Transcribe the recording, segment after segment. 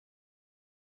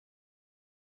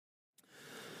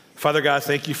Father God,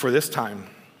 thank you for this time.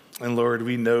 And Lord,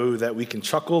 we know that we can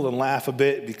chuckle and laugh a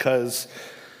bit because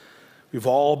we've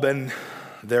all been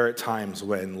there at times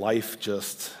when life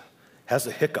just has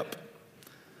a hiccup.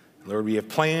 Lord, we have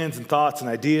plans and thoughts and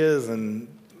ideas, and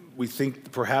we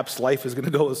think perhaps life is going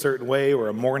to go a certain way or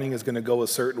a morning is going to go a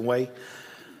certain way.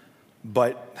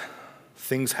 But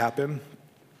things happen.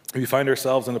 We find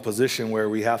ourselves in a position where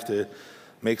we have to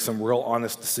make some real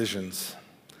honest decisions.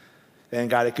 And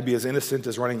God, it could be as innocent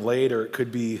as running late, or it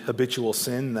could be habitual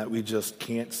sin that we just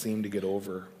can't seem to get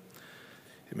over.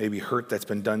 It may be hurt that's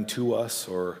been done to us,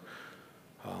 or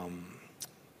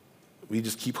we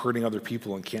just keep hurting other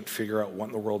people and can't figure out what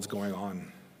in the world's going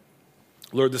on.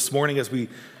 Lord, this morning as we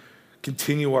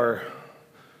continue our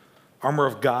Armor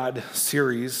of God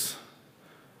series,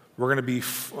 we're going to be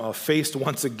faced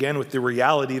once again with the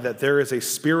reality that there is a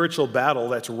spiritual battle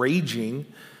that's raging,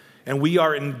 and we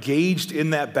are engaged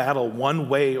in that battle one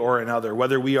way or another,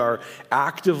 whether we are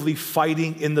actively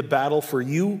fighting in the battle for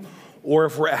you or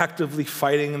if we're actively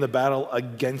fighting in the battle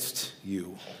against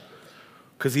you.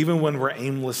 Because even when we're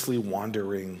aimlessly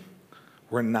wandering,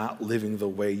 we're not living the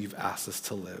way you've asked us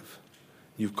to live.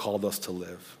 You've called us to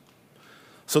live.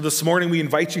 So this morning we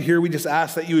invite you here. We just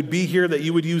ask that you would be here, that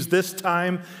you would use this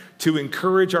time to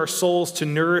encourage our souls, to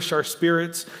nourish our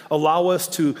spirits, allow us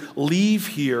to leave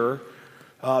here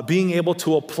being able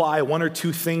to apply one or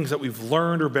two things that we've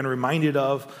learned or been reminded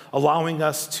of, allowing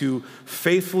us to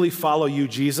faithfully follow you,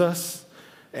 Jesus,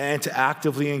 and to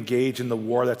actively engage in the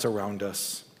war that's around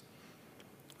us.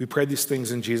 We pray these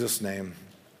things in Jesus' name.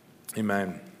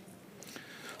 Amen.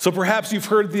 So perhaps you've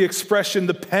heard the expression,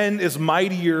 the pen is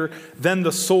mightier than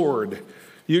the sword.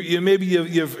 Maybe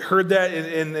you've heard that,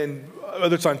 in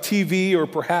whether it's on TV or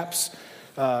perhaps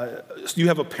you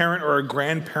have a parent or a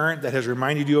grandparent that has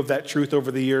reminded you of that truth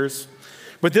over the years.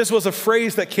 But this was a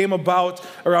phrase that came about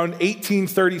around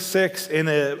 1836 in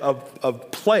a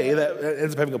play that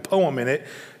ends up having a poem in it,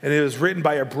 and it was written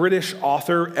by a British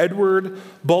author, Edward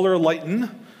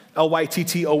Bulwer-Lytton,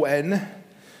 Lytton,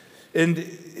 and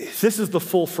this is the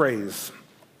full phrase.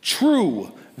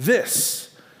 True,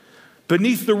 this,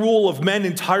 beneath the rule of men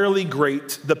entirely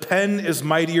great, the pen is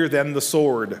mightier than the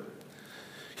sword.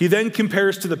 He then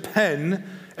compares to the pen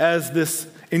as this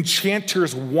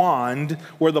enchanter's wand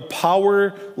where the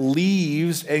power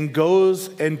leaves and goes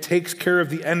and takes care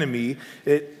of the enemy.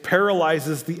 It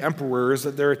paralyzes the emperors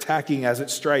that they're attacking as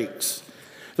it strikes.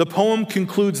 The poem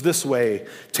concludes this way: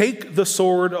 take the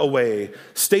sword away.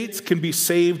 States can be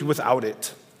saved without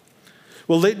it.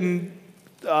 Well, Lytton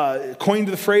coined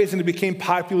the phrase and it became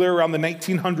popular around the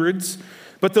 1900s.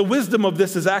 But the wisdom of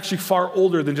this is actually far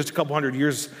older than just a couple hundred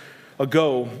years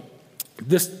ago.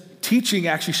 This teaching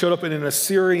actually showed up in an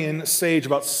Assyrian sage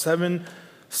about 7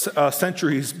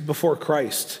 centuries before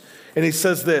Christ. And he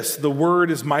says this: the word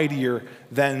is mightier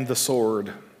than the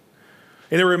sword.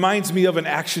 And it reminds me of an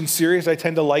action series. I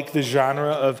tend to like the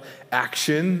genre of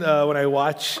action when I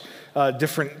watch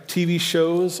different TV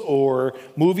shows or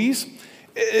movies.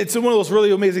 It's one of those really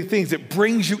amazing things. It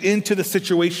brings you into the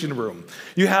situation room.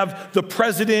 You have the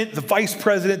president, the vice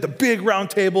president, the big round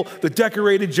table, the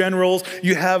decorated generals.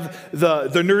 You have the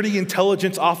nerdy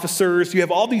intelligence officers. You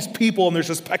have all these people, and there's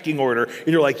this pecking order. And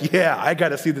you're like, yeah, I got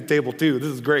to see the table too. This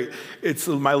is great. It's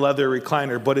my leather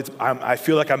recliner, but I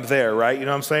feel like I'm there, right? You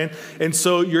know what I'm saying? And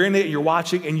so you're in it, you're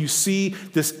watching, and you see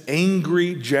this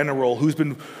angry general who's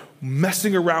been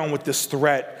messing around with this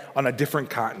threat on a different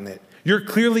continent. You're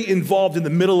clearly involved in the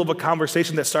middle of a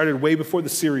conversation that started way before the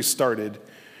series started.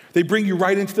 They bring you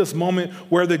right into this moment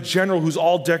where the general, who's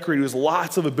all decorated, who has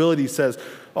lots of ability, says,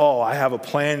 oh, I have a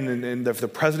plan, and if the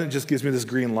president just gives me this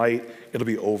green light, it'll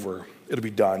be over. It'll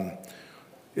be done.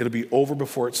 It'll be over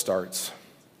before it starts.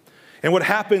 And what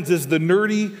happens is the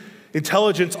nerdy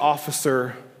intelligence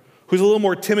officer, who's a little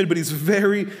more timid, but he's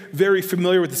very, very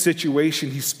familiar with the situation,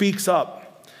 he speaks up.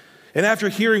 And after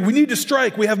hearing, we need to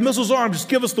strike, we have missiles armed, just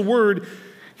give us the word,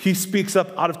 he speaks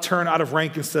up out of turn, out of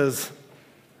rank, and says,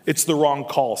 it's the wrong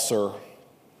call, sir.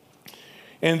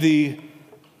 And the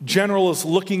general is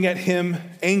looking at him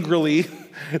angrily.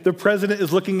 The president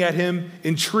is looking at him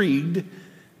intrigued.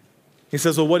 He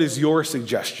says, well, what is your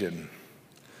suggestion?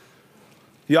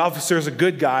 The officer is a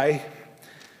good guy.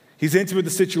 He's intimate with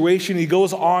the situation. He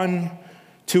goes on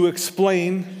to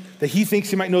explain that he thinks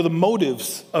he might know the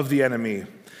motives of the enemy.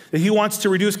 That he wants to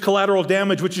reduce collateral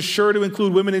damage, which is sure to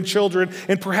include women and children,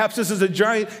 and perhaps this is a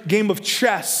giant game of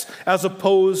chess as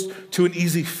opposed to an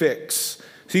easy fix.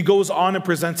 So he goes on and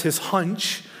presents his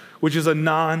hunch, which is a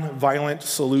non-violent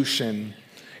solution,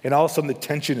 and all of a sudden the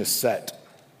tension is set.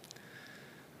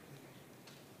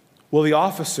 Well, the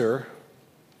officer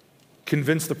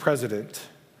convinced the president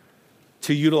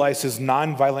to utilize his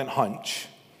nonviolent hunch?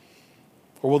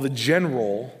 Or will the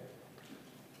general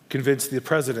convince the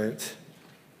president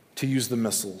to use the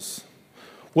missiles?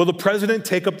 Will the president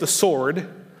take up the sword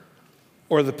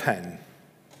or the pen?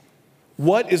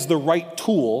 What is the right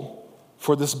tool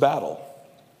for this battle?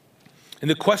 And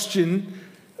the question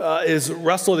is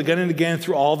wrestled again and again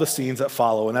through all the scenes that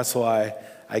follow, and that's why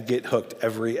I get hooked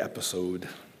every episode.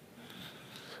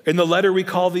 In the letter we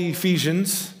call the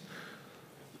Ephesians,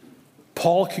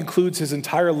 Paul concludes his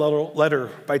entire letter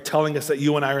by telling us that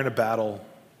you and I are in a battle.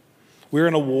 We're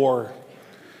in a war.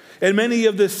 And many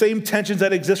of the same tensions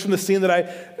that exist from the scene that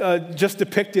I just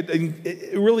depicted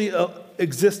really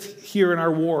exist here in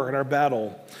our war, in our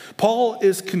battle. Paul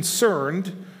is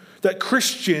concerned that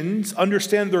Christians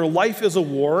understand their life is a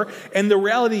war, and the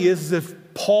reality is if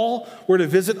Paul were to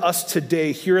visit us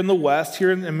today here in the West,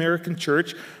 here in the American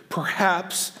church,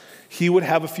 perhaps he would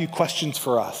have a few questions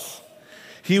for us.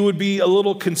 He would be a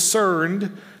little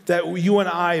concerned that you and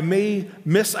I may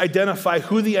misidentify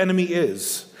who the enemy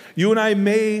is. You and I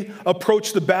may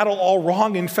approach the battle all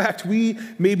wrong. In fact, we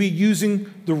may be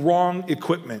using the wrong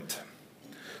equipment.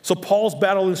 So Paul's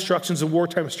battle instructions and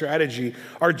wartime strategy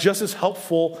are just as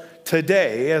helpful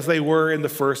today as they were in the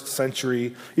first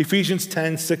century. Ephesians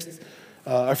 6,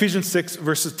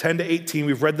 verses 10 to 18,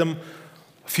 we've read them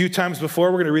a few times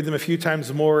before. We're going to read them a few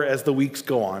times more as the weeks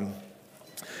go on.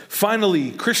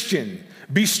 Finally, Christian,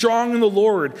 be strong in the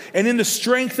Lord and in the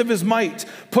strength of his might.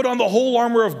 Put on the whole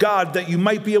armor of God that you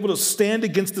might be able to stand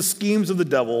against the schemes of the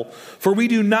devil. For we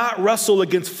do not wrestle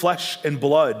against flesh and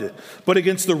blood, but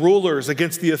against the rulers,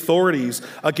 against the authorities,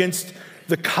 against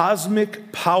the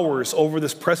cosmic powers over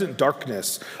this present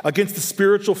darkness, against the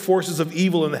spiritual forces of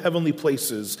evil in the heavenly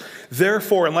places.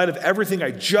 Therefore, in light of everything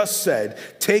I just said,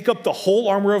 take up the whole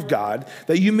armor of God,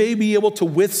 that you may be able to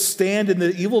withstand in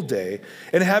the evil day,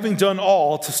 and having done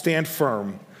all, to stand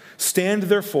firm. Stand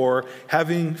therefore,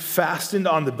 having fastened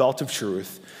on the belt of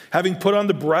truth, having put on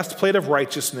the breastplate of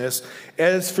righteousness,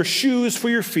 as for shoes for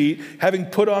your feet, having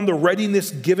put on the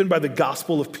readiness given by the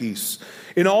gospel of peace.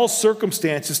 In all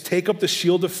circumstances, take up the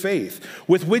shield of faith,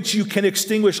 with which you can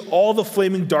extinguish all the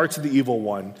flaming darts of the evil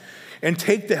one, and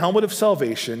take the helmet of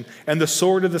salvation and the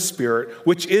sword of the Spirit,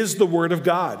 which is the word of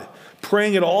God,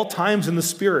 praying at all times in the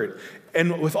Spirit,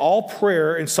 and with all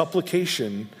prayer and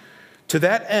supplication. To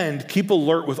that end, keep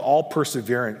alert with all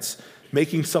perseverance,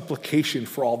 making supplication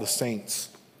for all the saints.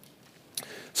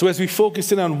 So as we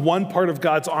focus in on one part of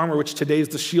God's armor, which today is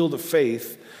the shield of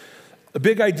faith, a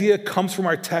big idea comes from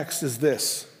our text is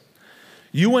this.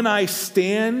 You and I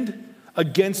stand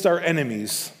against our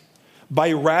enemies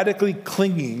by radically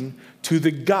clinging to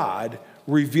the God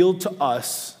revealed to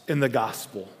us in the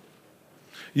gospel.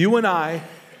 You and I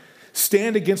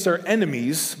stand against our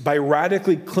enemies by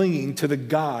radically clinging to the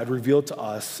God revealed to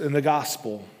us in the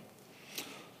gospel.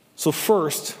 So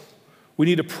first, we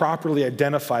need to properly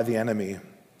identify the enemy.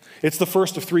 It's the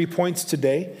first of 3 points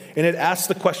today, and it asks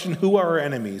the question, who are our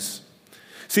enemies?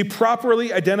 See,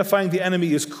 properly identifying the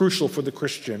enemy is crucial for the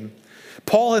Christian.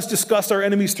 Paul has discussed our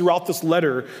enemies throughout this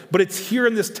letter, but it's here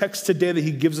in this text today that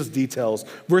he gives us details.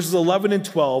 Verses 11 and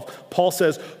 12, Paul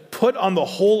says, put on the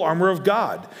whole armor of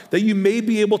God, that you may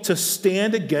be able to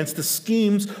stand against the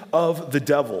schemes of the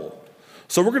devil.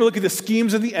 So we're going to look at the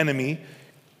schemes of the enemy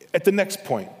at the next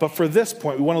point. But for this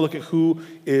point, we want to look at who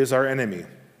is our enemy.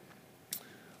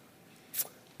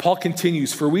 Paul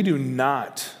continues, for we do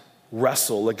not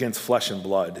wrestle against flesh and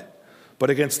blood, but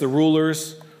against the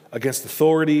rulers, against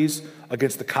authorities,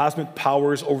 against the cosmic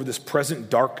powers over this present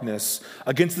darkness,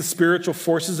 against the spiritual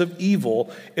forces of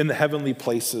evil in the heavenly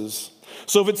places.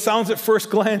 So if it sounds at first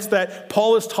glance that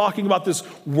Paul is talking about this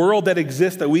world that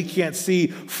exists that we can't see,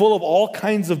 full of all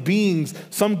kinds of beings,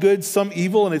 some good, some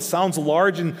evil, and it sounds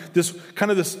large and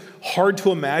this hard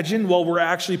to imagine, well, we're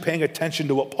actually paying attention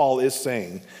to what Paul is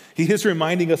saying. He is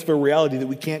reminding us of a reality that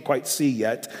we can't quite see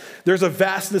yet. There's a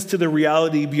vastness to the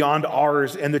reality beyond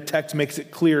ours, and the text makes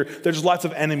it clear there's lots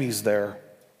of enemies there.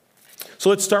 So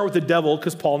let's start with the devil,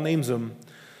 because Paul names him.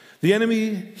 The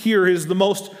enemy here is the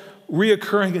most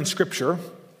reoccurring in Scripture,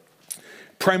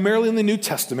 primarily in the New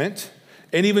Testament,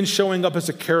 and even showing up as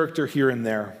a character here and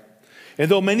there.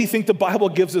 And though many think the Bible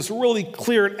gives us really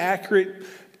clear and accurate,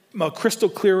 crystal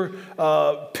clear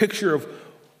picture of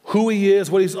who he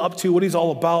is, what he's up to, what he's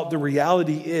all about, the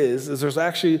reality is there's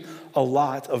actually a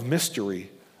lot of mystery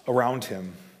around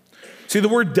him. See, the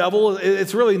word devil,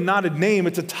 it's really not a name,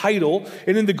 it's a title.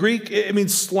 And in the Greek, it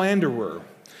means slanderer.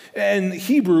 In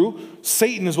Hebrew,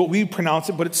 Satan is what we pronounce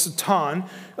it, but it's Satan.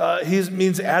 He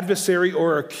means adversary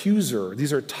or accuser.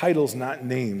 These are titles, not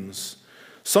names.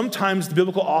 Sometimes the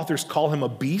biblical authors call him a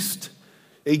beast.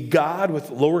 a god with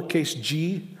lowercase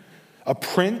g, a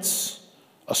prince,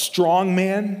 a strong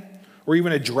man, or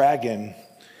even a dragon.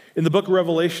 In the book of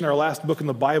Revelation, our last book in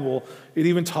the Bible, it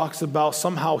even talks about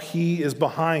somehow he is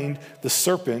behind the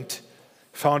serpent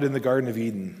found in the Garden of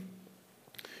Eden.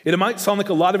 It might sound like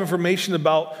a lot of information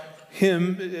about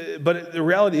him, but the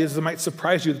reality is it might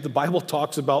surprise you that the Bible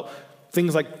talks about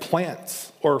things like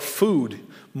plants or food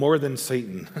more than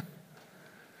Satan.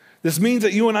 This means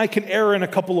that you and I can err in a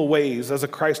couple of ways as a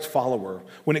Christ follower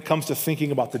when it comes to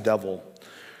thinking about the devil.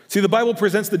 See, the Bible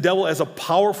presents the devil as a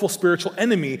powerful spiritual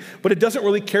enemy, but it doesn't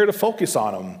really care to focus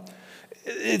on him.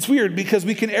 It's weird because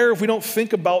we can err if we don't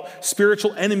think about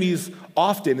spiritual enemies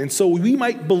often. And so we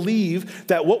might believe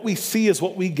that what we see is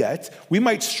what we get. We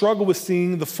might struggle with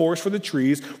seeing the forest for the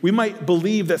trees. We might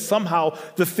believe that somehow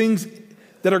the things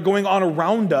that are going on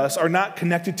around us are not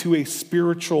connected to a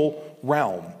spiritual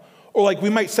realm. Or like we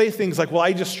might say things like, well,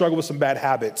 I just struggle with some bad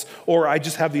habits, or I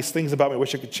just have these things about me I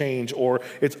wish I could change, or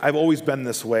I've always been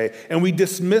this way. And we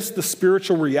dismiss the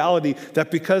spiritual reality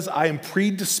that because I am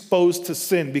predisposed to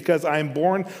sin, because I am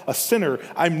born a sinner,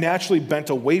 I'm naturally bent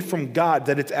away from God,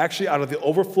 that it's actually out of the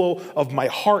overflow of my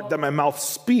heart that my mouth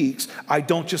speaks. I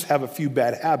don't just have a few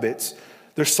bad habits.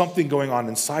 There's something going on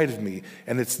inside of me,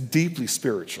 and it's deeply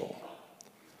spiritual.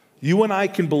 You and I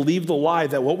can believe the lie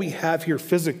that what we have here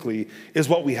physically is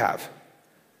what we have.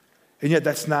 And yet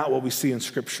that's not what we see in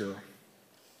Scripture.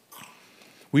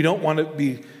 We don't want to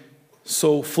be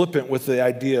so flippant with the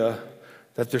idea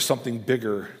that there's something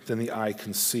bigger than the eye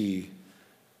can see.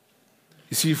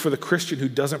 You see, for the Christian who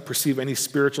doesn't perceive any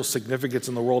spiritual significance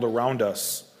in the world around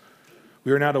us,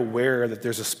 we are not aware that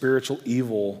there's a spiritual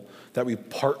evil that we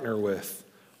partner with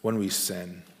when we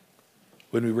sin,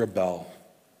 when we rebel.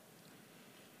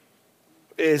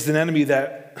 Is an enemy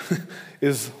that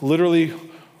is literally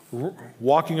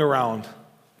walking around,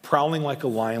 prowling like a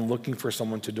lion, looking for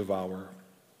someone to devour.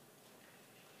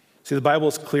 See, the Bible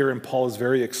is clear, and Paul is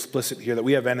very explicit here, that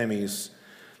we have enemies.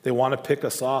 They want to pick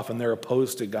us off, and they're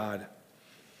opposed to God.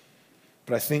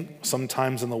 But I think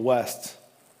sometimes in the West,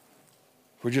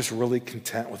 we're just really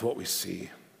content with what we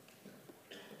see.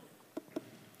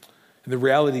 And the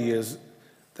reality is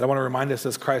that I want to remind us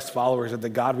as Christ followers that the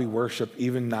God we worship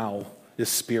even now is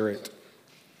spirit,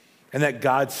 and that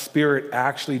God's spirit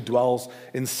actually dwells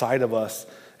inside of us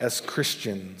as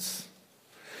Christians,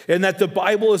 and that the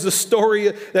Bible is a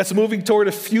story that's moving toward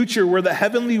a future where the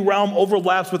heavenly realm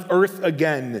overlaps with earth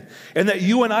again, and that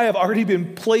you and I have already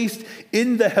been placed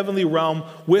in the heavenly realm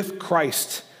with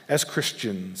Christ as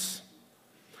Christians.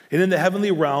 And in the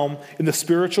heavenly realm, in the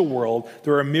spiritual world,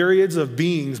 there are myriads of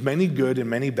beings, many good and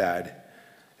many bad,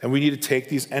 and we need to take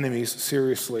these enemies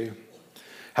seriously.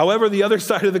 However, the other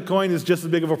side of the coin is just as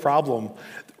big of a problem,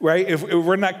 right? If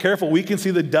we're not careful, we can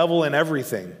see the devil in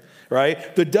everything,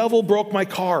 right? The devil broke my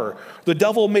car. The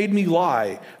devil made me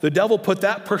lie. The devil put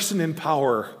that person in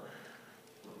power.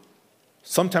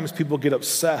 Sometimes people get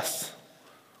obsessed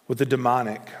with the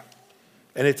demonic,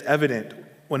 and it's evident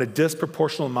when a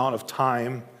disproportionate amount of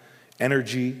time,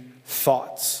 energy,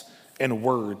 thoughts, and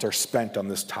words are spent on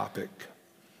this topic.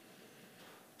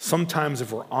 Sometimes,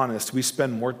 if we're honest, we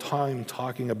spend more time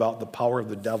talking about the power of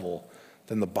the devil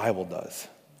than the Bible does.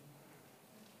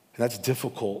 And that's a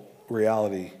difficult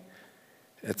reality.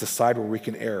 It's a side where we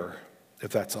can err if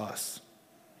that's us.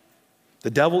 The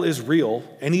devil is real,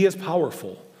 and he is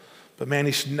powerful. But man,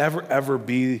 he should never, ever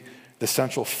be the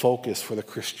central focus for the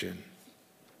Christian.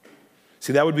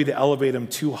 See, that would be to elevate him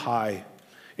too high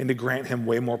and to grant him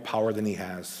way more power than he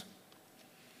has.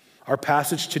 Our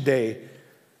passage today,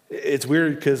 it's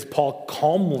weird because Paul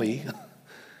calmly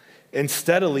and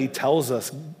steadily tells us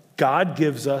God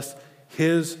gives us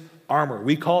his armor.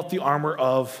 We call it the armor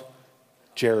of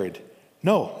Jared.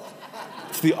 No,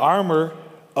 it's the armor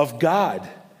of God.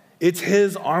 It's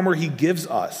his armor he gives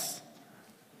us.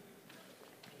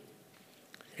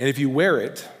 And if you wear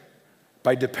it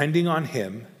by depending on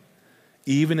him,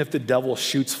 even if the devil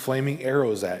shoots flaming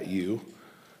arrows at you,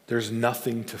 there's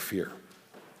nothing to fear.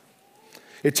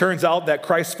 It turns out that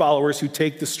Christ followers who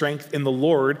take the strength in the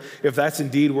Lord, if that's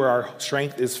indeed where our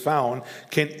strength is found,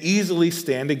 can easily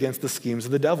stand against the schemes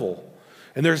of the devil.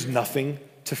 And there's nothing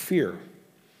to fear.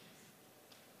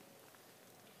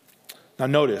 Now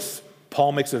notice,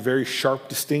 Paul makes a very sharp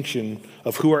distinction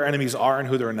of who our enemies are and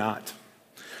who they're not.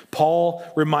 Paul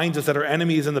reminds us that our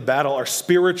enemies in the battle are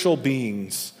spiritual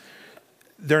beings.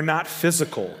 They're not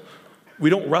physical. We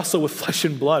don't wrestle with flesh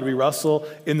and blood. We wrestle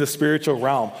in the spiritual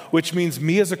realm, which means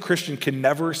me as a Christian can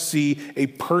never see a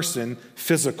person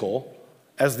physical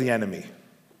as the enemy.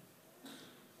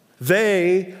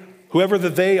 They, whoever the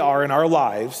they are in our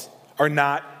lives, are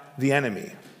not the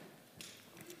enemy.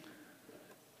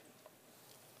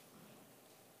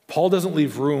 Paul doesn't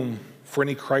leave room for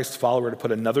any Christ follower to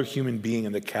put another human being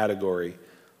in the category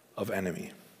of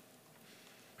enemy.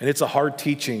 And it's a hard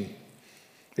teaching.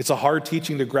 It's a hard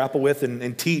teaching to grapple with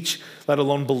and teach, let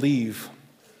alone believe.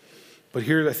 But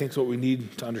here, I think, is what we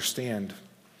need to understand.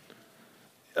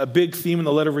 A big theme in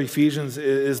the letter of Ephesians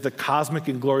is the cosmic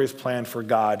and glorious plan for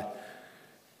God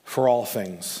for all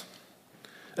things.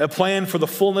 A plan for the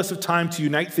fullness of time to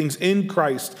unite things in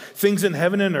Christ, things in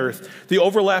heaven and earth. The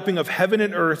overlapping of heaven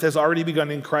and earth has already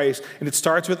begun in Christ, and it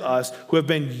starts with us who have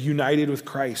been united with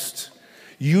Christ.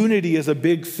 Unity is a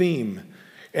big theme.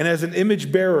 And as an image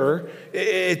bearer,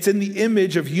 it's in the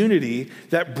image of unity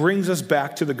that brings us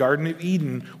back to the Garden of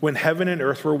Eden when heaven and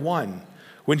earth were one,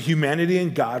 when humanity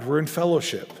and God were in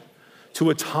fellowship, to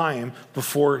a time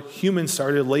before humans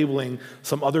started labeling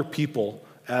some other people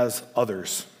as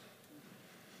others.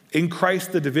 In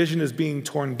Christ, the division is being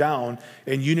torn down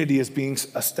and unity is being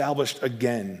established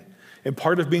again. And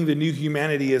part of being the new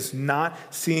humanity is not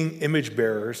seeing image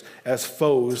bearers as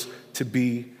foes to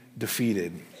be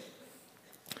defeated.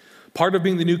 Part of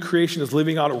being the new creation is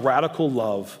living out a radical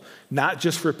love, not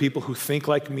just for people who think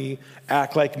like me,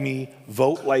 act like me,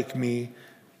 vote like me.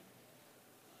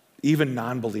 Even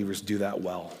non-believers do that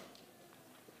well.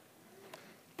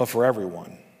 But for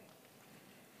everyone.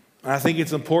 And I think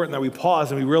it's important that we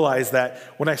pause and we realize that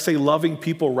when I say loving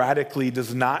people radically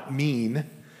does not mean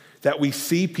that we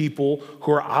see people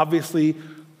who are obviously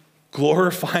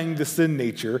glorifying the sin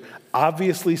nature,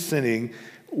 obviously sinning,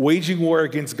 waging war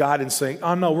against God and saying,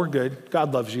 oh no, we're good.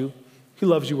 God loves you. He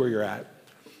loves you where you're at.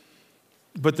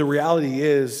 But the reality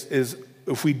is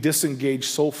if we disengage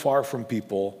so far from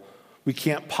people, we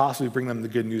can't possibly bring them the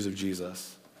good news of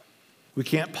Jesus. We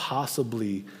can't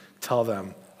possibly tell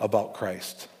them about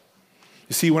Christ.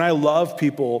 You see, when I love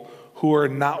people who are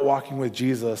not walking with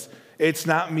Jesus, it's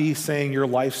not me saying your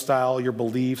lifestyle, your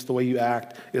beliefs, the way you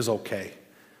act is okay.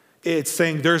 It's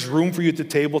saying there's room for you at the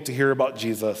table to hear about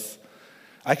Jesus.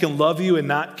 I can love you and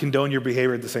not condone your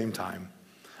behavior at the same time.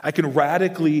 I can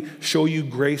radically show you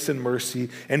grace and mercy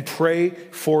and pray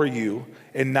for you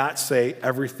and not say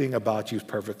everything about you is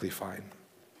perfectly fine.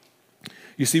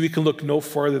 You see, we can look no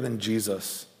further than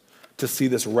Jesus to see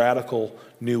this radical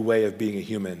new way of being a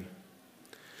human.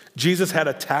 Jesus had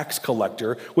a tax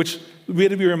collector, which we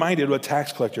had to be reminded of a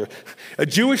tax collector. A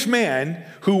Jewish man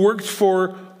who worked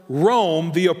for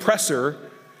Rome, the oppressor,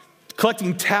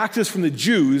 collecting taxes from the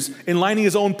Jews and lining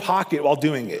his own pocket while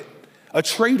doing it. A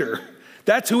traitor.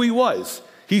 That's who he was.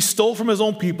 He stole from his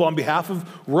own people on behalf of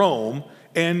Rome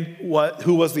and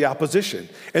who was the opposition.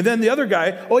 And then the other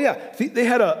guy, they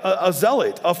had a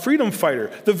zealot, a freedom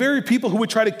fighter, the very people who would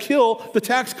try to kill the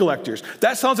tax collectors.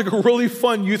 That sounds like a really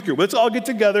fun youth group. Let's all get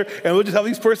together and we'll just have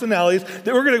these personalities.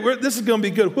 This is going to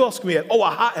be good. Who else can we add? Oh, a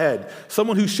hothead,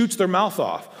 someone who shoots their mouth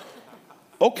off.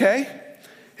 Okay.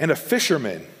 And a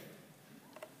fisherman.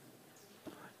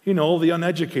 You know, the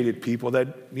uneducated people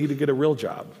that need to get a real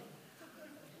job.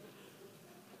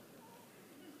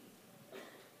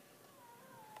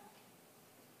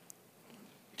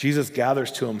 Jesus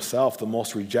gathers to himself the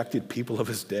most rejected people of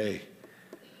his day.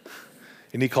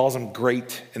 And he calls them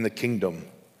great in the kingdom,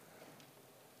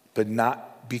 but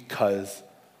not because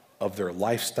of their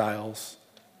lifestyles,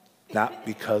 not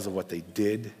because of what they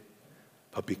did,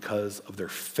 but because of their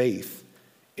faith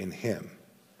in him.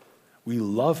 We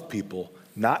love people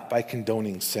not by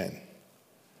condoning sin,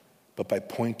 but by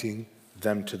pointing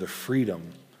them to the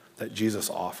freedom that Jesus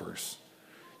offers.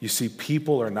 You see,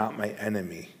 people are not my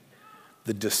enemy.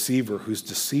 The deceiver who's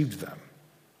deceived them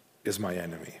is my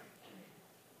enemy.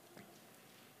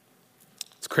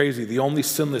 It's crazy. The only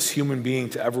sinless human being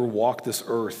to ever walk this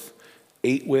earth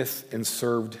ate with and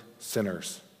served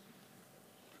sinners.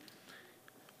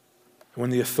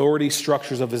 When the authority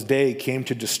structures of his day came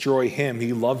to destroy him,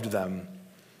 he loved them.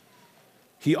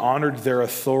 He honored their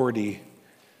authority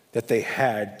that they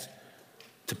had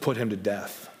to put him to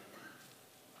death.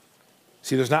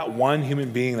 See, there's not one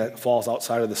human being that falls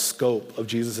outside of the scope of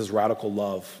Jesus' radical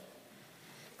love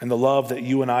and the love that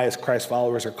you and I as Christ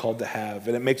followers are called to have.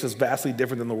 And it makes us vastly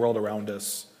different than the world around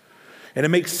us. And it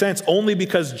makes sense only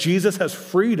because Jesus has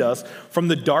freed us from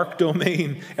the dark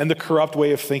domain and the corrupt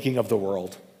way of thinking of the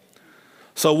world.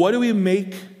 So what do we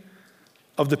make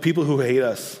of the people who hate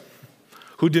us,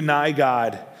 who deny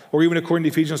God, or even according to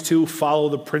Ephesians 2, follow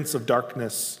the prince of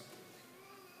darkness?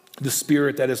 The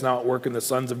spirit that is now at work in the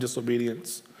sons of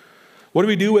disobedience. What do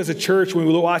we do as a church when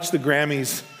we watch the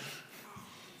Grammys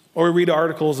or we read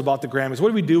articles about the Grammys? What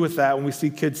do we do with that when we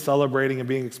see kids celebrating and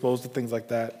being exposed to things like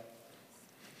that?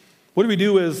 What do we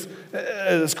do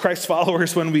as Christ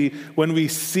followers when we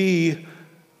see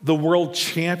the world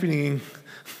championing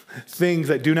things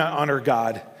that do not honor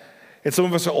God, And some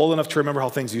of us are old enough to remember how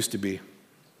things used to be.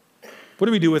 What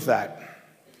do we do with that?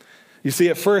 You see,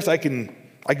 at first I can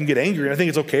get angry, and I think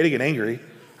it's okay to get angry.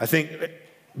 I think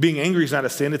being angry is not a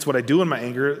sin. It's what I do in my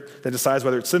anger that decides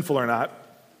whether it's sinful or not.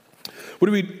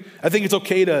 I think it's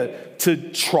okay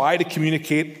to try to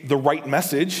communicate the right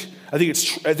message. I think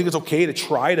it's okay to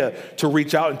try to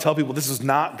reach out and tell people this is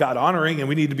not God honoring and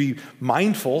we need to be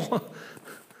mindful.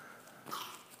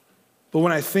 But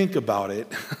when I think about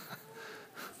it,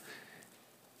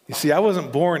 you see, I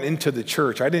wasn't born into the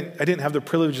church. I didn't have the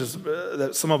privileges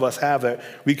that some of us have, that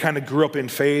we kind of grew up in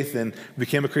faith and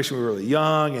became a Christian when we were really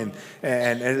young, and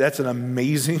that's an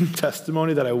amazing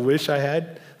testimony that I wish I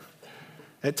had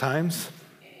at times.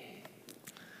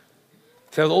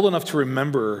 So I was old enough to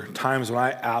remember times when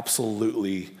I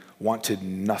absolutely wanted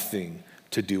nothing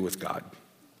to do with God.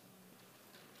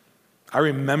 I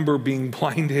remember being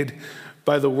blinded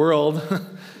by the world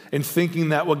and thinking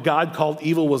that what God called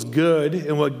evil was good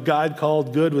and what God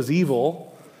called good was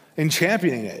evil, and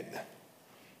championing it,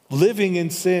 living in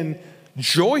sin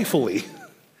joyfully.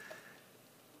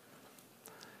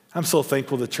 I'm so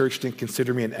thankful the church didn't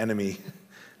consider me an enemy,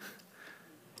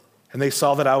 and they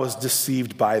saw that I was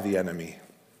deceived by the enemy.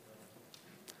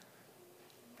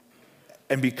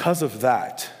 And because of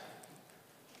that,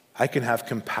 I can have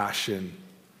compassion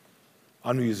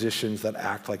on musicians that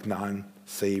act like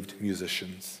non-saved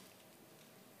musicians.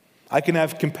 I can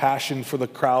have compassion for the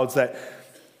crowds that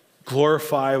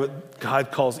glorify what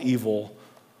God calls evil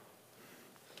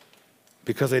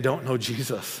because they don't know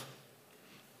Jesus.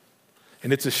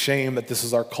 And it's a shame that this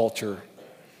is our culture.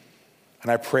 And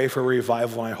I pray for a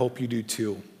revival, and I hope you do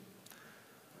too.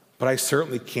 But I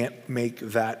certainly can't make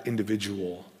that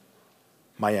individual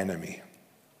my enemy,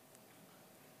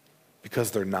 because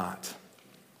they're not.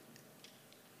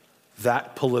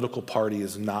 That political party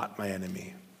is not my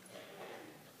enemy.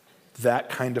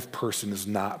 That kind of person is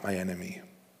not my enemy.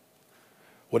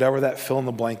 Whatever that fill in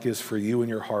the blank is for you in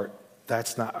your heart,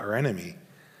 that's not our enemy.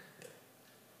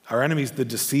 Our enemy is the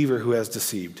deceiver who has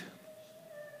deceived.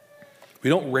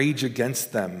 We don't rage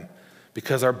against them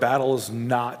because our battle is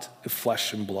not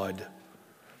flesh and blood.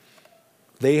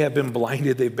 They have been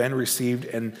blinded, they've been received,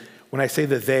 and when I say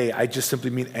that I just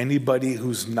simply mean anybody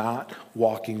who's not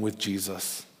walking with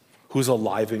Jesus, who's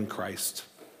alive in Christ,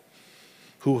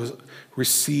 who has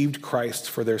received Christ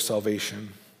for their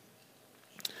salvation.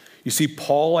 You see,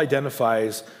 Paul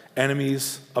identifies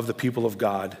enemies of the people of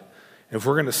God. And if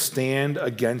we're going to stand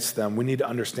against them, we need to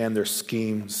understand their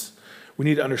schemes. We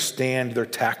need to understand their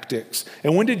tactics.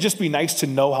 And wouldn't it just be nice to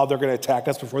know how they're going to attack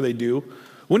us before they do?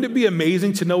 Wouldn't it be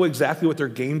amazing to know exactly what their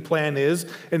game plan is?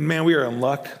 And man, we are in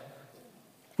luck.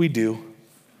 We do.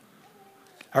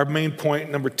 Our main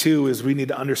point, number 2, is we need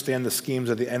to understand the schemes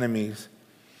of the enemies.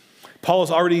 Paul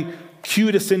has already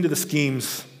cued us into the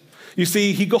schemes. You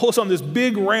see, he goes on this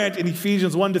big rant in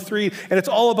Ephesians 1-3, and it's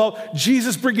all about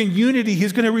Jesus bringing unity.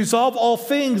 He's going to resolve all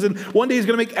things, and one day he's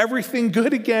going to make everything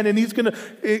good again, and he's going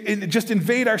to just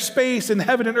invade our space, and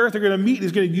heaven and earth are going to meet.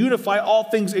 He's going to unify all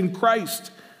things in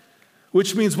Christ,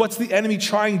 which means what's the enemy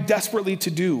trying desperately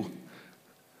to do?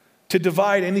 To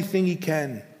divide anything he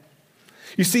can.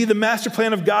 You see, the master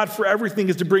plan of God for everything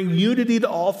is to bring unity to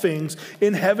all things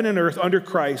in heaven and earth under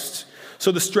Christ.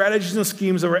 So the strategies and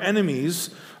schemes of our enemies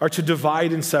are to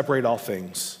divide and separate all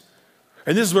things.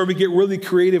 And this is where we get really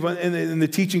creative in the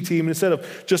teaching team. Instead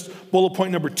of just bullet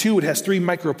point number 2, it has 3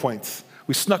 micro points.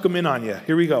 We snuck them in on you.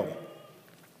 Here we go.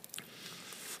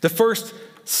 The first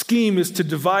scheme is to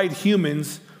divide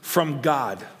humans from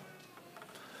God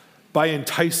by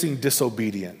enticing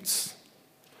disobedience.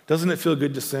 Doesn't it feel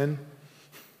good to sin?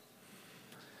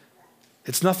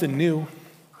 It's nothing new.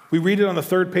 We read it on the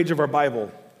 3rd page of our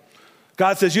Bible.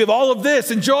 God says, you have all of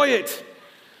this, enjoy it.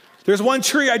 There's one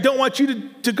tree I don't want you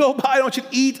to go by, I don't want you to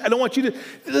eat, I don't want you to,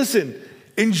 listen,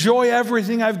 enjoy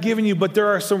everything I've given you, but there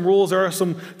are some rules,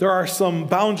 there are some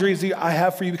boundaries I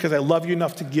have for you because I love you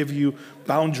enough to give you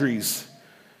boundaries.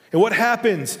 And what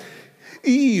happens?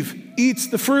 Eve eats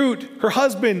the fruit. Her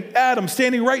husband, Adam,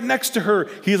 standing right next to her.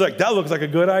 He's like, that looks like a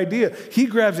good idea. He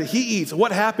grabs it. He eats.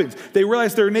 What happens? They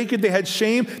realize they're naked. They had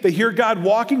shame. They hear God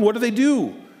walking. What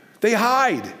do? They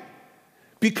hide.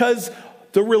 Because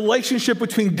the relationship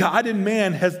between God and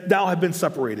man has now been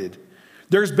separated.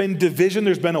 There's been division.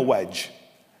 There's been a wedge.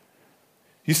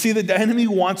 You see, the enemy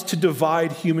wants to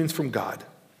divide humans from God.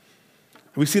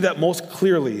 We see that most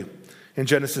clearly in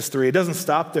Genesis 3. It doesn't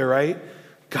stop there, right?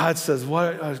 God says,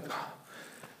 what?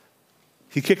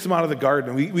 He kicks him out of the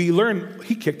garden. We learn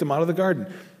he kicked him out of the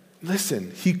garden.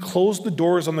 Listen, he closed the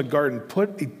doors on the garden,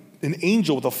 put an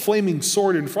angel with a flaming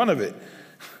sword in front of it.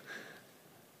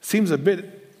 Seems a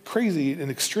bit crazy and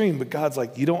extreme, but God's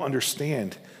like, you don't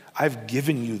understand. I've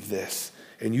given you this,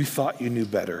 and you thought you knew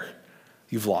better.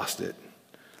 You've lost it.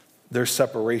 There's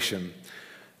separation.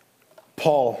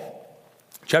 Paul,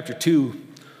 chapter 2,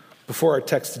 before our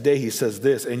text today, he says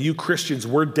this, and you Christians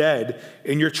were dead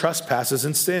in your trespasses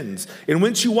and sins, in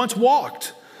which you once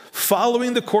walked,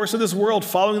 following the course of this world,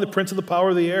 following the prince of the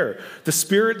power of the air, the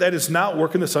spirit that is now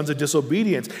working the sons of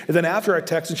disobedience. And then after our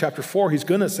text in chapter 4, he's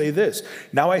going to say this,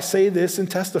 now I say this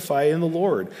and testify in the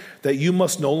Lord, that you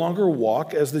must no longer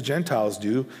walk as the Gentiles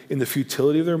do in the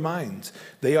futility of their minds.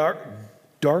 They are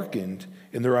darkened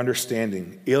in their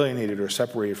understanding, alienated or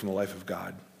separated from the life of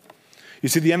God. You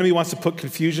see, the enemy wants to put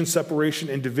confusion, separation,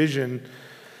 and division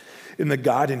in the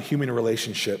God and human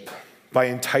relationship by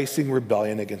enticing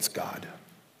rebellion against God.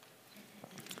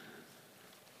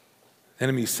 The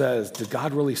enemy says, did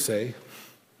God really say?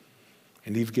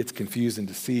 And Eve gets confused and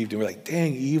deceived, and we're like,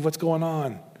 dang, Eve, what's going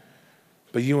on?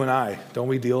 But you and I, don't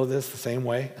we deal with this the same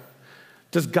way?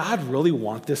 Does God really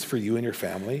want this for you and your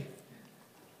family?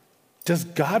 Does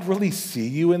God really see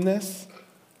you in this?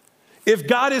 If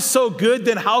God is so good,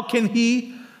 then how can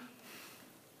he?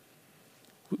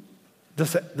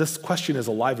 This question is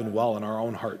alive and well in our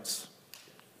own hearts.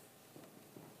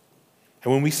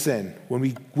 And when we sin, when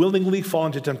we willingly fall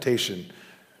into temptation,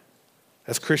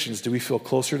 as Christians, do we feel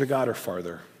closer to God or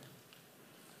farther?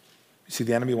 You see,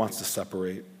 the enemy wants to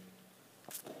separate.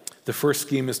 The first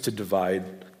scheme is to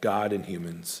divide God and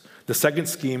humans. The second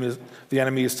scheme is the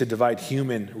enemy is to divide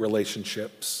human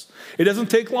relationships. It doesn't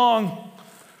take long.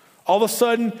 All of a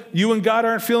sudden, you and God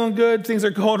aren't feeling good, things are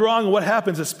going wrong, and what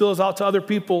happens? It spills out to other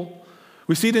people.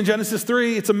 We see it in Genesis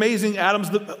 3. It's amazing.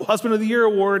 Adam's the Husband of the Year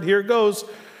award. Here it goes.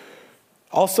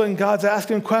 All of a sudden, God's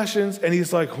asking him questions, and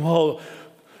he's like, well,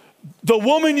 the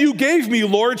woman you gave me,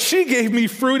 Lord, she gave me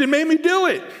fruit and made me do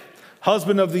it.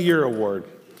 Husband of the Year award.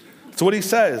 That's what he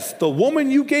says. The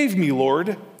woman you gave me,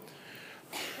 Lord.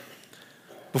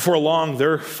 Before long,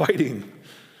 they're fighting.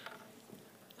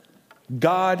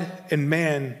 God and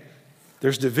man,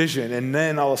 there's division. And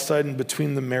then all of a sudden,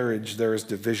 between the marriage, there is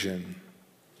division.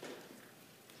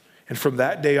 And from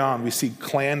that day on, we see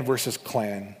clan versus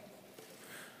clan.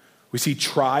 We see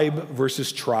tribe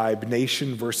versus tribe,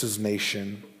 nation versus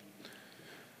nation.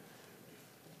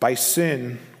 By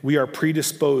sin, we are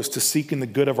predisposed to seeking the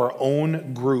good of our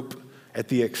own group at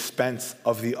the expense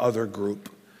of the other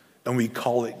group, and we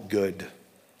call it good.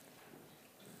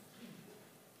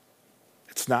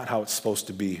 It's not how it's supposed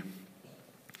to be.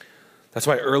 That's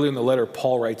why early in the letter,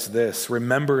 Paul writes this,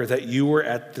 remember that you were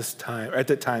at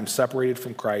that time separated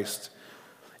from Christ,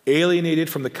 alienated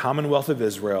from the commonwealth of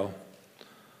Israel,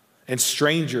 and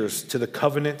strangers to the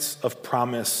covenants of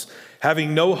promise,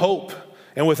 having no hope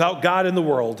and without God in the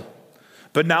world.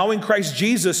 But now in Christ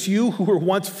Jesus, you who were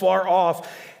once far off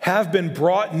have been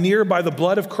brought near by the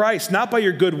blood of Christ, not by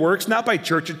your good works, not by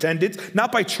church attendance,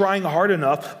 not by trying hard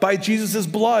enough, by Jesus'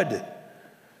 blood.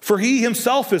 For he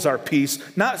himself is our peace,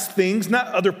 not things, not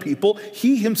other people.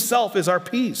 He himself is our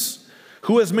peace,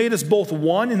 who has made us both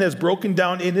one and has broken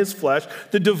down in his flesh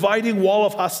the dividing wall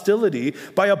of hostility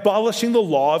by abolishing the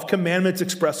law of commandments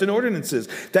expressed in ordinances,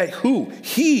 that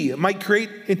he might create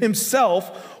in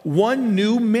himself one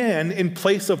new man in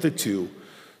place of the two,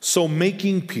 so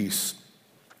making peace.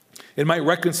 It might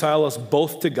reconcile us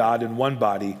both to God in one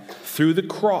body through the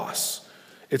cross.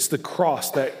 It's the cross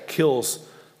that kills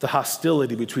the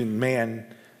hostility between man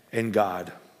and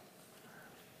God.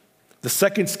 The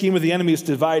second scheme of the enemy is to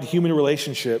divide human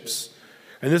relationships.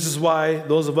 And this is why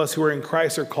those of us who are in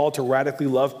Christ are called to radically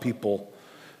love people,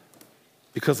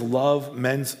 because love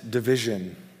mends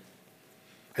division.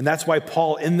 And that's why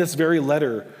Paul, in this very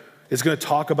letter, is going to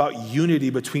talk about unity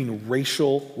between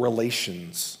racial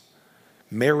relations,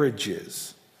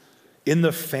 marriages, in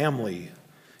the family.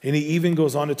 And he even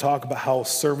goes on to talk about how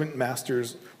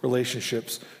servant-masters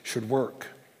relationships should work.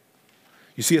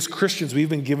 You see, as Christians, we've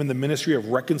been given the ministry of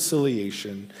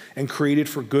reconciliation and created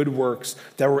for good works,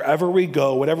 that wherever we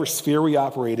go, whatever sphere we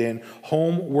operate in,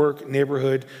 home, work,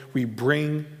 neighborhood, we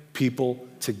bring people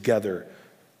together.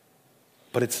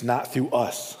 But it's not through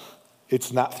us.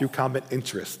 It's not through common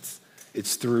interests.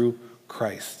 It's through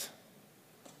Christ.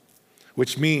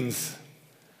 Which means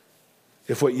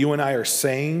if what you and I are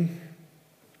saying,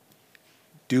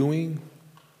 doing,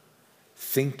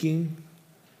 thinking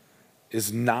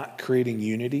is not creating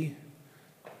unity,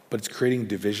 but it's creating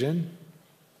division,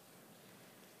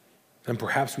 then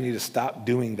perhaps we need to stop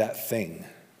doing that thing.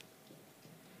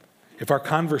 If our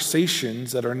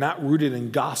conversations that are not rooted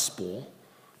in gospel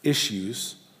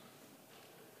issues,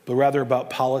 but rather about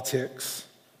politics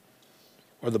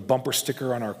or the bumper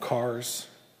sticker on our cars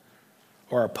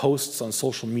or our posts on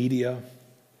social media,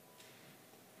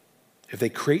 if they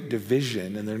create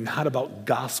division and they're not about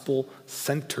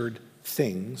gospel-centered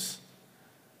things,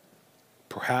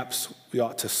 perhaps we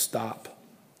ought to stop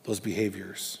those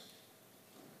behaviors.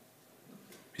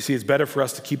 You see, it's better for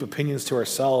us to keep opinions to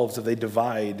ourselves if they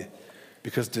divide,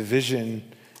 because division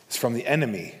is from the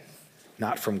enemy,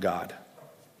 not from God.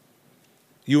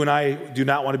 You and I do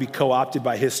not want to be co-opted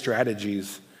by his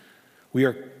strategies. We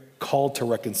are called to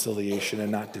reconciliation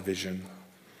and not division.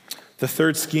 The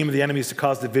third scheme of the enemy is to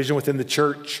cause division within the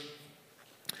church.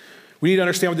 We need to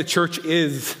understand what the church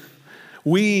is.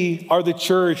 We are the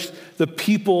church, the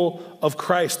people of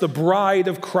Christ, the bride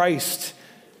of Christ.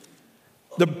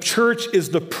 The church is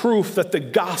the proof that the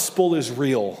gospel is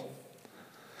real.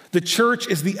 The church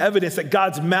is the evidence that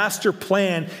God's master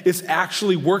plan is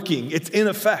actually working. It's in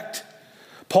effect.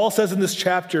 Paul says in this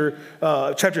chapter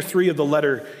 3 of the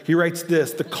letter, he writes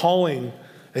this: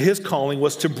 his calling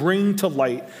was to bring to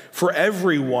light for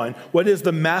everyone what is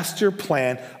the master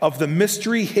plan of the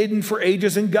mystery hidden for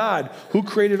ages in God, who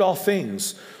created all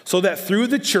things, so that through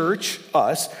the church,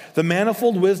 us, the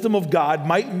manifold wisdom of God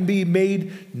might be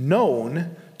made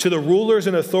known to the rulers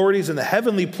and authorities in the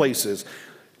heavenly places.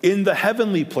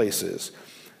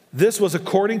 This was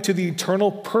according to the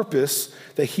eternal purpose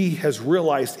that he has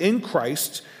realized in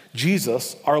Christ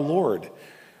Jesus our Lord.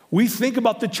 We think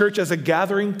about the church as a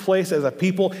gathering place, as a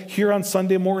people here on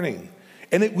Sunday morning.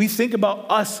 And we think about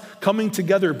us coming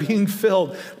together, being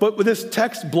filled. But this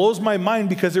text blows my mind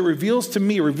because it reveals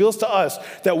to us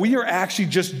that we are actually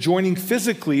just joining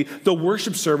physically the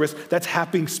worship service that's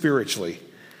happening spiritually.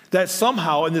 That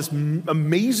somehow in this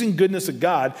amazing goodness of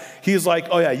God, he's like,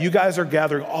 oh yeah, you guys are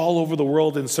gathering all over the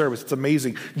world in service. It's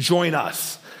amazing. Join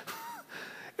us.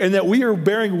 And that we are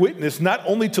bearing witness not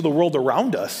only to the world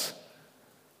around us,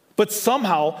 but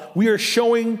somehow we are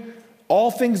showing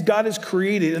all things God has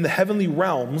created in the heavenly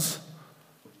realms.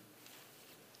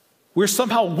 We're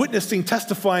somehow witnessing,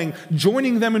 testifying,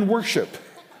 joining them in worship.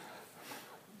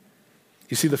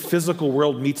 You see, the physical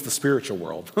world meets the spiritual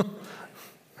world.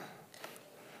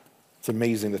 It's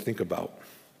amazing to think about.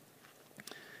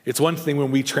 It's one thing when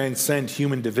we transcend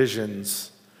human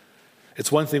divisions.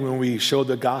 It's one thing when we show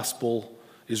the gospel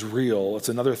is real. It's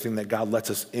another thing that God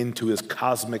lets us into his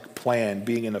cosmic plan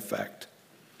being in effect.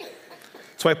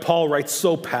 That's why Paul writes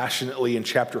so passionately in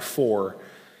chapter 4.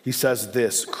 He says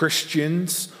this: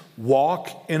 Christians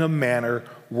walk in a manner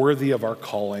worthy of our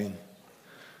calling.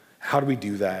 How do we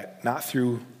do that? Not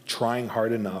through trying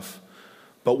hard enough,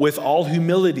 but with all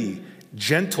humility,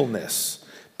 gentleness,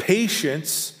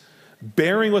 patience,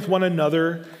 bearing with one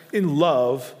another in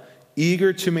love,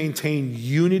 eager to maintain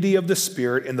unity of the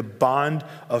Spirit in the bond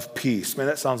of peace. Man,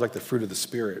 that sounds like the fruit of the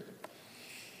Spirit.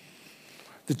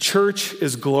 The church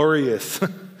is glorious.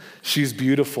 She's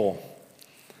beautiful.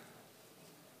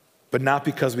 But not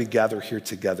because we gather here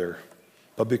together,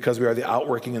 but because we are the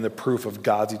outworking and the proof of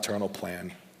God's eternal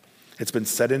plan. It's been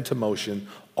set into motion,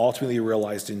 ultimately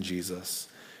realized in Jesus.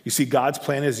 You see, God's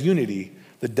plan is unity.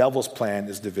 The devil's plan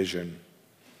is division.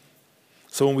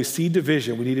 So when we see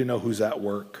division, we need to know who's at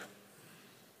work.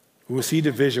 When we see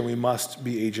division, we must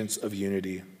be agents of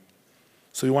unity.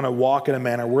 So we want to walk in a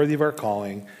manner worthy of our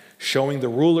calling, showing the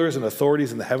rulers and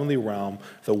authorities in the heavenly realm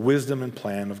the wisdom and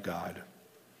plan of God.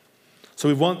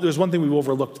 So there's one thing we've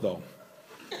overlooked, though.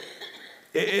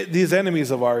 These enemies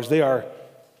of ours, they are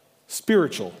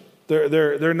spiritual.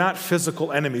 They're not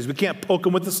physical enemies. We can't poke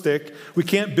them with a stick. We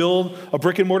can't build a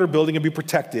brick and mortar building and be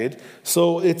protected.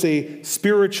 So it's a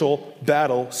spiritual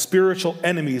battle, spiritual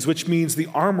enemies, which means the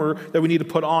armor that we need to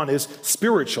put on is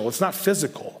spiritual. It's not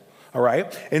physical, all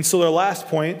right? And so our last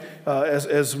point,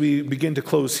 as we begin to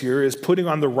close here, is putting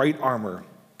on the right armor.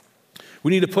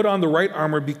 We need to put on the right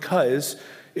armor because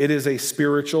it is a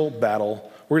spiritual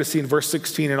battle. We're going to see in verse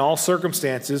 16, in all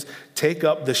circumstances, take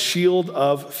up the shield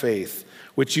of faith,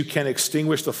 which you can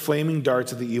extinguish the flaming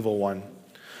darts of the evil one.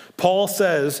 Paul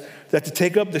says that to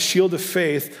take up the shield of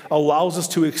faith allows us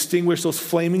to extinguish those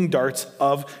flaming darts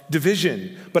of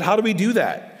division. But how do we do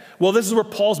that? Well, this is where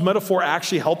Paul's metaphor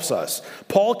actually helps us.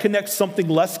 Paul connects something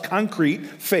less concrete,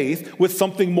 faith, with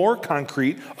something more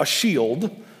concrete, a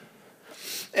shield.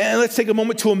 And let's take a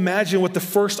moment to imagine what the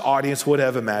first audience would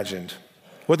have imagined,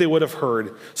 what they would have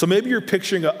heard. So maybe you're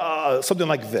picturing something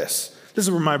like this. This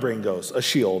is where my brain goes, a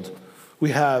shield. We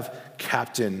have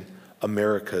Captain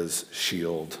America's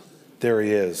shield. There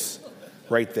he is,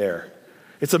 right there.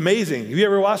 It's amazing. Have you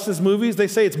ever watched his movies? They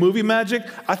say it's movie magic.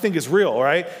 I think it's real,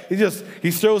 right?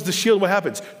 He throws the shield. What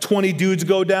happens? 20 dudes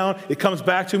go down. It comes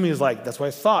back to me. He's like, that's what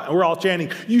I thought. And we're all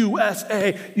chanting,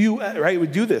 USA, USA, right? We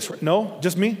do this. No?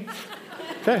 Just me?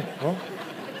 Okay, well.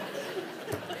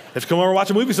 Let's come over and watch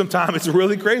a movie sometime. It's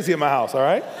really crazy in my house, all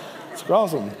right? It's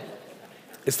awesome.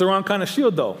 It's the wrong kind of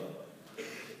shield, though.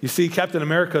 You see, Captain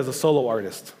America is a solo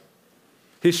artist.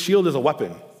 His shield is a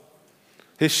weapon.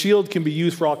 His shield can be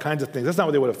used for all kinds of things. That's not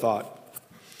what they would have thought.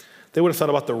 They would have thought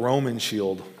about the Roman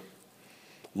shield.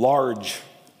 Large,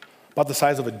 about the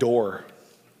size of a door,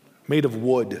 made of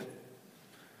wood.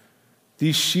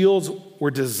 These shields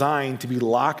were designed to be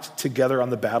locked together on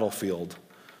the battlefield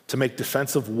to make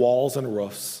defensive walls and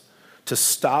roofs, to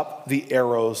stop the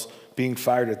arrows being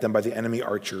fired at them by the enemy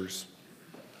archers.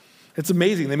 It's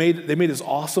amazing. They made this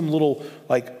awesome little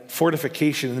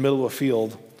fortification in the middle of a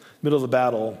field, middle of the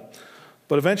battle.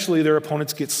 But eventually their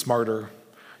opponents get smarter.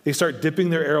 They start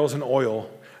dipping their arrows in oil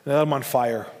and let them on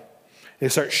fire. They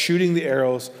start shooting the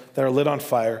arrows that are lit on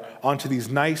fire onto these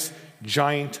nice,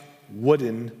 giant,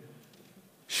 wooden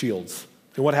shields.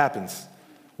 And what happens?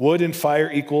 Wood and fire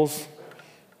equals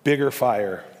bigger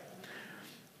fire.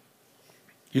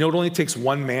 You know, it only takes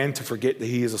one man to forget that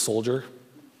he is a soldier,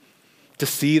 to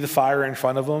see the fire in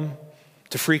front of him,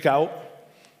 to freak out.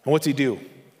 And what's he do?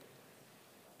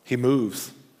 He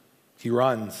moves. He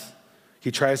runs.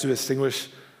 He tries to extinguish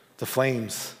the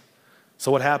flames.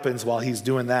 So what happens while he's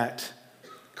doing that?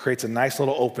 Creates a nice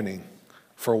little opening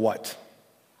for what?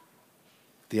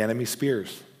 The enemy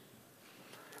spears.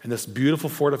 And this beautiful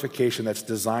fortification that's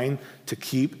designed to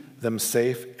keep them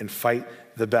safe and fight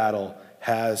the battle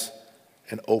has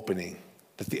an opening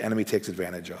that the enemy takes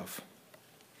advantage of.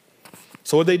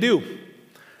 So what they do?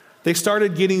 They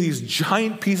started getting these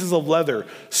giant pieces of leather,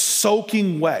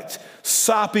 soaking wet,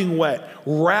 sopping wet,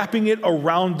 wrapping it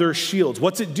around their shields.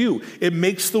 What's it do? It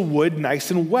makes the wood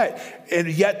nice and wet, and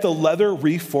yet the leather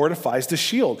refortifies the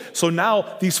shield. So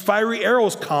now these fiery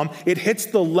arrows come, it hits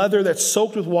the leather that's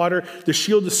soaked with water, the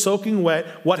shield is soaking wet.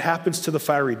 What happens to the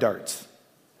fiery darts?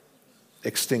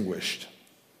 Extinguished.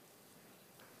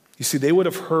 You see, they would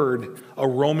have heard a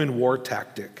Roman war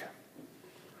tactic.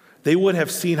 They would have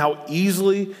seen how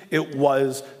easily it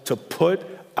was to put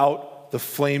out the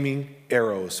flaming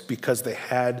arrows because they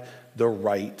had the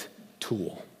right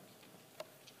tool.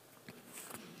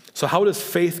 So how does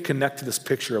faith connect to this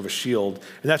picture of a shield?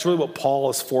 And that's really what Paul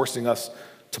is forcing us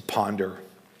to ponder.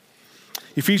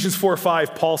 Ephesians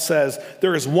 4:5, Paul says,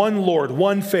 there is one Lord,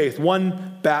 one faith,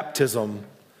 one baptism.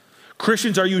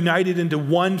 Christians are united into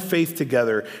one faith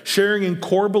together, sharing in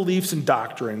core beliefs and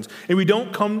doctrines. And we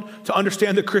don't come to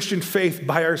understand the Christian faith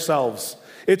by ourselves.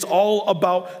 It's all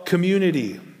about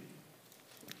community.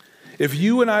 If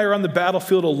you and I are on the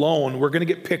battlefield alone, we're going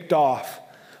to get picked off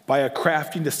by a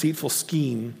crafty, deceitful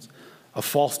scheme of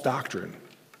false doctrine.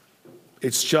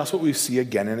 It's just what we see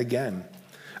again and again.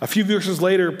 A few verses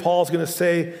later, Paul's going to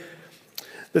say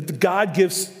that God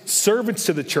gives servants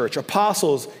to the church,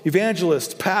 apostles,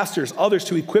 evangelists, pastors, others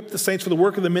to equip the saints for the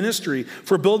work of the ministry,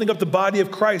 for building up the body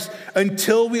of Christ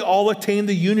until we all attain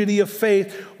the unity of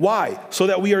faith. Why? So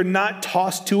that we are not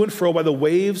tossed to and fro by the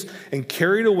waves and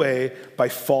carried away by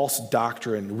false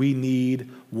doctrine. We need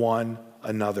one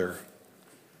another.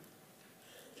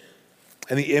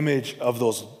 And the image of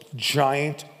those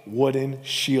giant wooden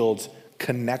shields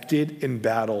connected in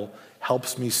battle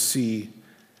helps me see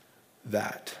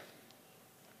that.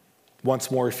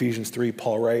 Once more, Ephesians 3,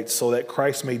 Paul writes, so that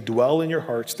Christ may dwell in your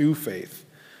hearts through faith,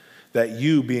 that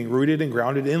you, being rooted and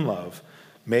grounded in love,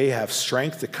 may have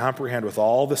strength to comprehend with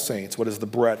all the saints what is the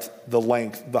breadth, the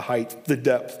length, the height, the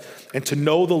depth, and to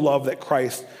know the love of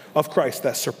Christ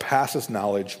that surpasses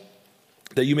knowledge,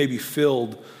 that you may be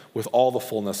filled with all the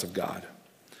fullness of God.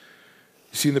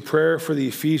 You see, in the prayer for the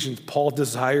Ephesians, Paul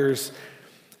desires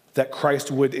that Christ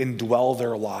would indwell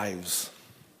their lives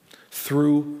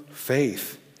through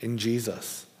faith in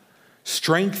Jesus.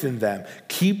 Strengthen them.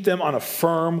 Keep them on a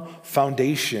firm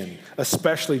foundation,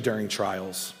 especially during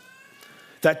trials.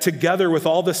 That together with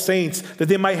all the saints, that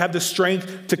they might have the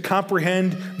strength to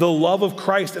comprehend the love of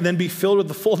Christ and then be filled with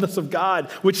the fullness of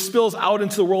God, which spills out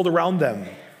into the world around them.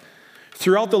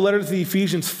 Throughout the letter to the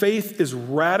Ephesians, faith is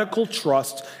radical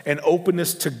trust and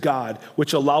openness to God,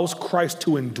 which allows Christ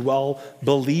to indwell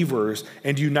believers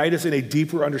and unite us in a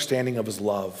deeper understanding of his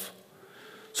love.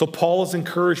 So Paul's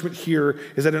encouragement here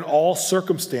is that in all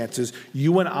circumstances,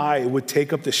 you and I would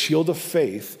take up the shield of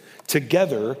faith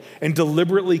together and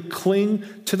deliberately cling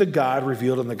to the God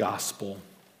revealed in the gospel.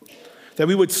 That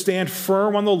we would stand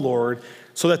firm on the Lord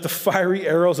so that the fiery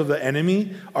arrows of the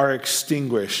enemy are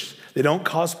extinguished. They don't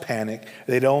cause panic.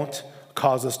 They don't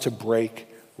cause us to break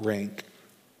rank.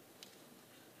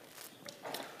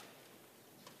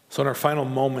 So in our final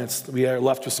moments, we are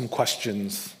left with some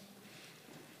questions.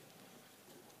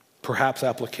 Perhaps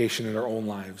application in our own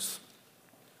lives.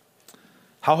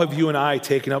 How have you and I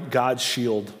taken up God's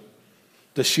shield,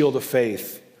 the shield of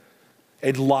faith,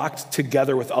 and locked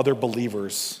together with other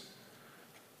believers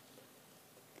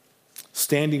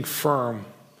standing firm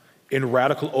in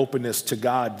radical openness to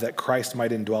God that Christ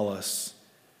might indwell us.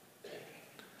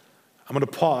 I'm going to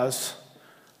pause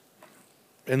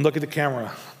and look at the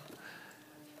camera.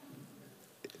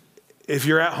 If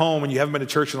you're at home and you haven't been to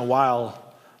church in a while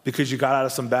because you got out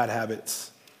of some bad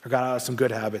habits or got out of some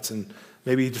good habits and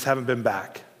maybe you just haven't been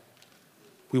back,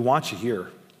 we want you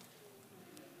here.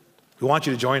 We want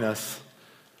you to join us.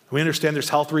 We understand there's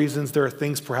health reasons. There are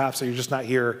things perhaps that you're just not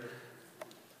here.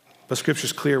 But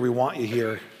Scripture's clear. We want you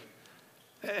here.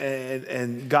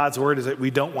 And God's word is that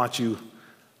we don't want you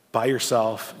by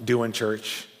yourself doing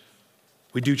church.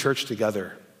 We do church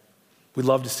together. We'd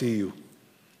love to see you.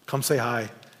 Come say hi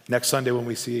next Sunday when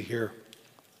we see you here.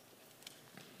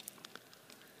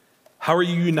 How are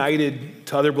you united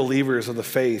to other believers of the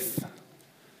faith,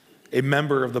 a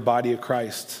member of the body of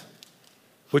Christ,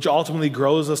 which ultimately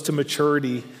grows us to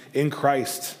maturity in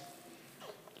Christ?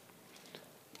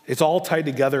 It's all tied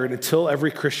together, and until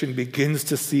every Christian begins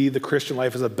to see the Christian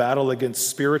life as a battle against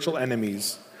spiritual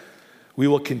enemies, we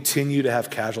will continue to have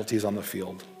casualties on the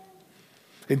field.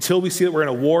 Until we see that we're in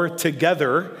a war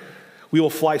together, we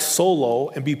will fly solo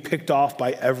and be picked off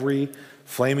by every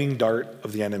flaming dart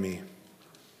of the enemy.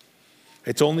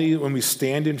 It's only when we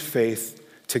stand in faith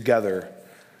together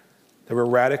that we're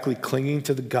radically clinging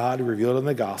to the God revealed in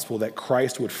the gospel that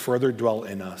Christ would further dwell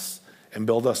in us and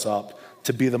build us up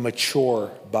to be the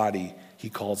mature body he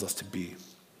calls us to be.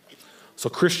 So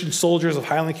Christian soldiers of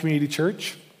Highland Community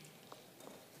Church,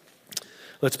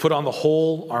 let's put on the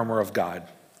whole armor of God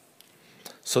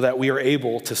so that we are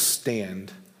able to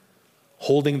stand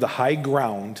holding the high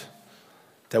ground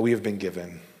that we have been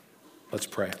given. Let's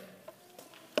pray.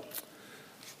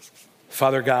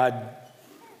 Father God,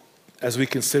 as we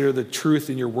consider the truth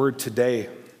in your word today,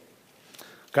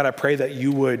 God, I pray that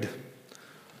you would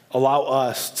allow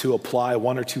us to apply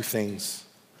one or two things.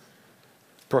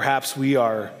 Perhaps we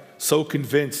are so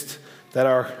convinced that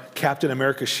our Captain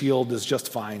America shield is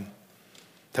just fine,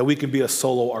 that we can be a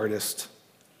solo artist.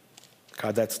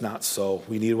 God, that's not so.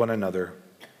 We need one another.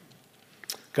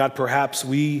 God, perhaps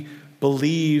we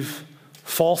believe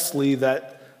falsely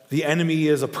that the enemy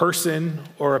is a person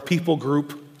or a people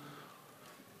group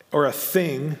or a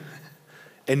thing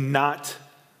and not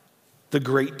the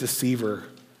great deceiver,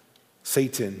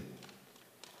 Satan,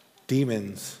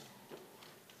 demons,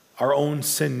 our own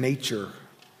sin nature.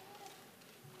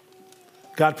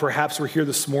 God, perhaps we're here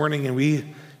this morning and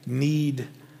we need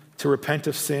to repent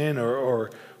of sin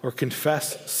or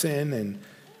confess sin and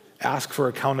ask for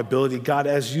accountability. God,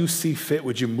 as you see fit,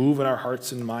 would you move in our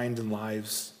hearts and minds and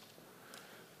lives?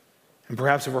 And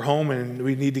perhaps if we're home and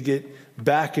we need to get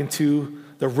back into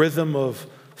the rhythm of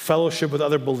fellowship with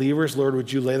other believers, Lord,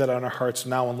 would you lay that on our hearts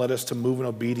now and let us to move in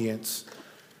obedience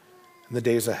in the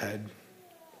days ahead.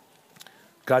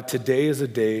 God, today is a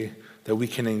day that we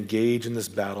can engage in this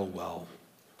battle well.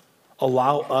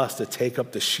 Allow us to take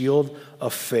up the shield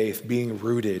of faith, being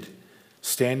rooted,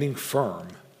 standing firm,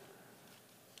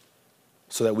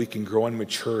 so that we can grow in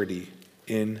maturity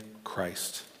in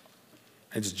Christ.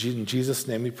 And it's in Jesus'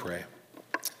 name we pray.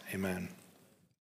 Amen.